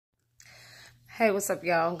Hey, what's up,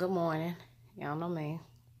 y'all? Good morning. Y'all know me.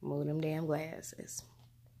 Move them damn glasses.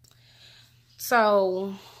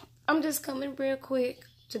 So, I'm just coming real quick.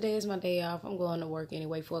 Today is my day off. I'm going to work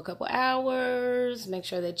anyway for a couple hours. Make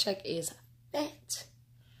sure that check is fat.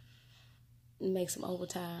 Make some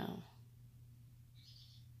overtime.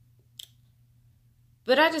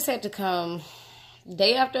 But I just had to come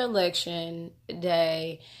day after election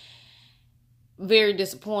day. Very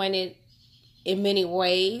disappointed in many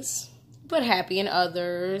ways, but happy in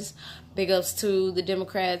others. Big ups to the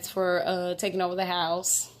Democrats for taking over the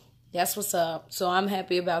House. That's what's up. So I'm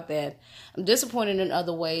happy about that. I'm disappointed in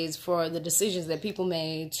other ways for the decisions that people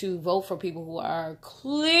made to vote for people who are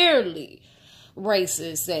clearly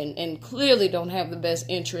racist and clearly don't have the best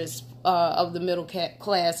interests of the middle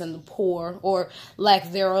class and the poor, or lack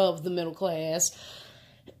thereof, the middle class.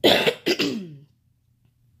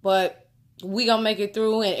 But we gonna make it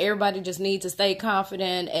through, and everybody just needs to stay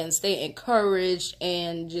confident and stay encouraged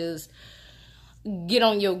and just get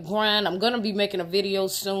on your grind. I'm gonna be making a video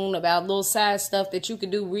soon about little side stuff that you can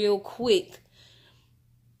do real quick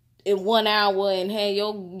in 1 hour and have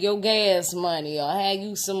your gas money, or have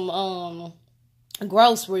you some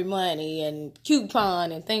grocery money and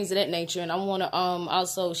coupon and things of that nature. And I want to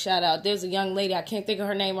also shout out, there's a young lady, I can't think of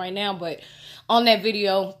her name right now, but on that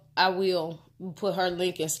video I will put her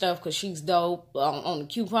link and stuff because she's dope on the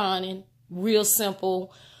couponing. Real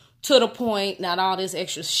simple, to the point, not all this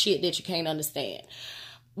extra shit that you can't understand.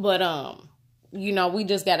 But you know, we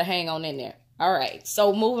just gotta hang on in there. All right,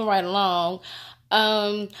 so moving right along.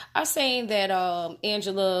 I'm saying that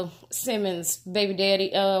Angela Simmons' baby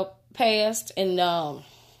daddy passed and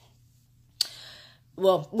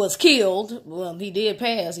was killed. Well, he did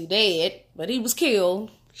pass, he dead, but he was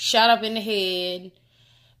killed, shot up in the head.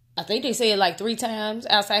 I think they said like 3 times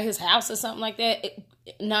outside his house or something like that.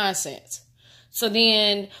 Nonsense. So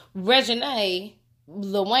then Reginae,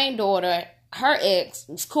 Lil Wayne's daughter, her ex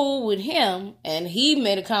was cool with him, and he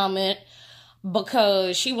made a comment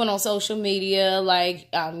because she went on social media like,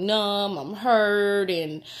 I'm numb, I'm hurt,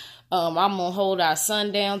 and I'm gonna hold our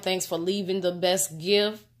son down. Thanks for leaving the best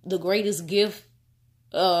gift, the greatest gift.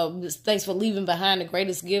 Thanks for leaving behind the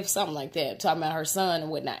greatest gift, something like that. Talking about her son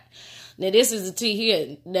and whatnot. Now, this is the tea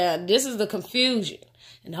here. Now, this is the confusion.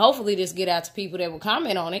 And hopefully this get out to people that will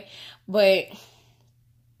comment on it. But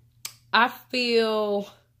I feel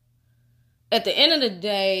at the end of the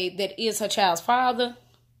day, that is her child's father.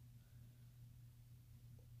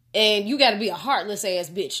 And you got to be a heartless ass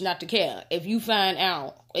bitch not to care. If you find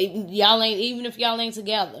out, y'all ain't, even if y'all ain't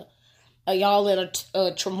together, y'all in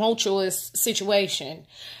a tumultuous situation,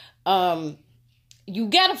 you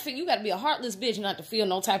gotta be a heartless bitch not to feel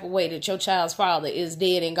no type of way that your child's father is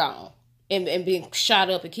dead and gone and being shot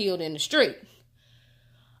up and killed in the street.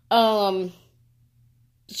 They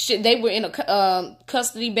were in a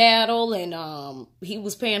custody battle, and he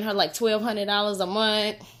was paying her like $1,200 a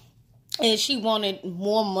month, and she wanted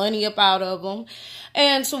more money up out of him.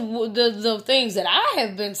 And so the things that I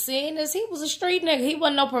have been seeing is he was a street nigga. He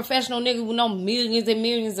wasn't no professional nigga with no millions and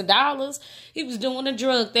millions of dollars. He was doing the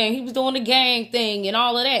drug thing. He was doing the gang thing and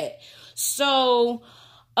all of that. So,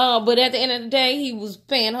 but at the end of the day, he was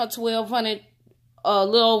paying her a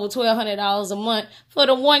little over $1,200 a month for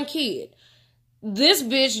the one kid. This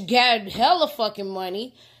bitch got hella fucking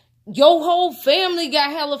money. Your whole family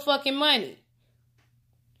got hella fucking money.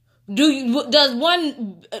 Does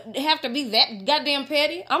one have to be that goddamn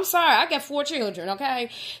petty? I'm sorry, I got 4 children, okay?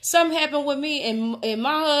 Something happened with me and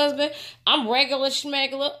my husband. I'm regular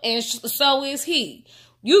schmegler, and so is he.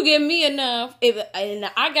 You give me enough, and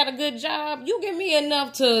I got a good job, you give me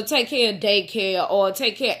enough to take care of daycare, or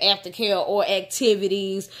take care of aftercare, or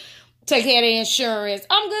activities, take care of the insurance.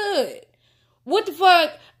 I'm good. What the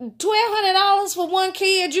fuck? $1,200 for one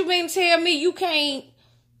kid? You mean tell me you can't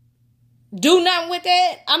do nothing with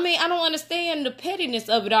that? I mean, I don't understand the pettiness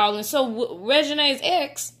of it all. And so Reginae's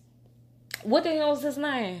ex, what the hell is his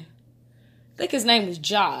name? I think his name was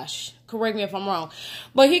Josh. Correct me if I'm wrong.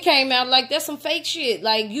 But he came out like, that's some fake shit.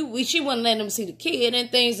 Like, she wouldn't let him see the kid and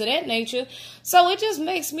things of that nature. So it just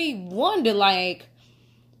makes me wonder, like,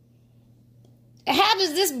 how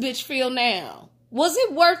does this bitch feel now? Was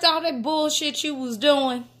it worth all that bullshit you was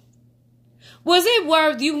doing? Was it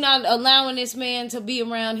worth you not allowing this man to be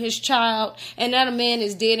around his child, and now the man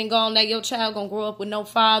is dead and gone, now your child gonna grow up with no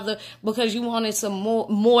father because you wanted some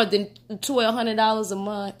more than $1,200 a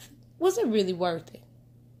month? Was it really worth it?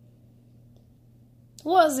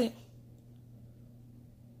 Was it?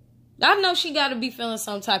 I know she got to be feeling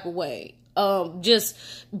some type of way. Just,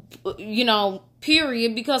 you know,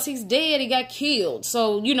 period, because he's dead, he got killed.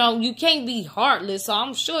 So, you know, you can't be heartless. So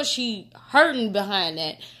I'm sure she hurting behind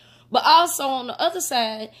that. But also on the other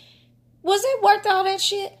side, was it worth all that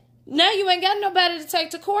shit? Now you ain't got nobody to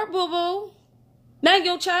take to court, boo-boo. Now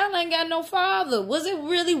your child ain't got no father. Was it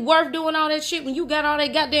really worth doing all that shit when you got all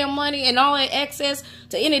that goddamn money and all that access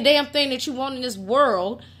to any damn thing that you want in this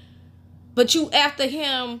world, but you after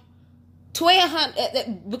him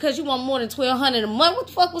 $1,200 because you want more than $1,200 a month? What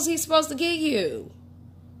the fuck was he supposed to give you?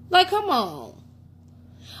 Like, come on.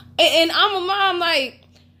 And I'm a mom. Like,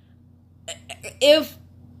 if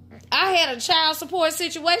I had a child support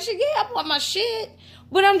situation, yeah, I want my shit.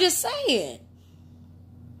 But I'm just saying,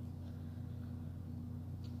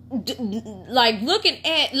 like, looking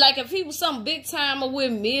at, like, if he was some big timer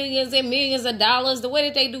with millions and millions of dollars, the way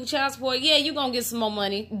that they do child support, yeah, you gonna get some more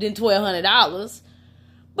money than $1,200.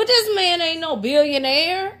 But this man ain't no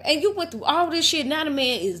billionaire, and you went through all this shit. Now the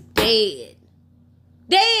man is dead.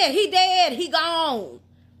 He dead. He gone.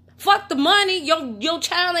 Fuck the money. Your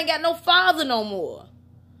child ain't got no father no more.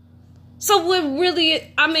 So what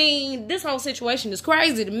really, I mean, this whole situation is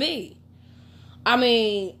crazy to me. I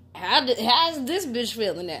mean, how's this bitch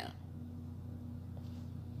feeling now?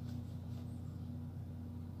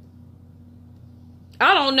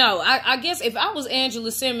 I don't know. I guess if I was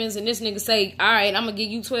Angela Simmons and this nigga say, all right, I'm going to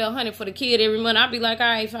give you $1,200 for the kid every month, I'd be like, all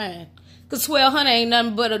right, fine. Because $1,200 ain't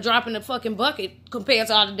nothing but a drop in the fucking bucket compared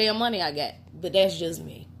to all the damn money I got. But that's just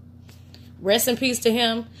me. Rest in peace to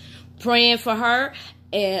him. Praying for her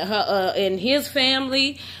and her and his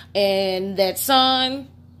family and that son.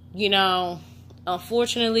 You know,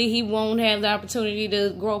 unfortunately, he won't have the opportunity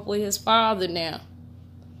to grow up with his father now.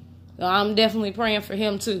 So I'm definitely praying for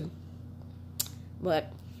him too.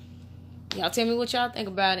 But y'all tell me what y'all think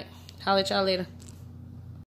about it. Holler at y'all later.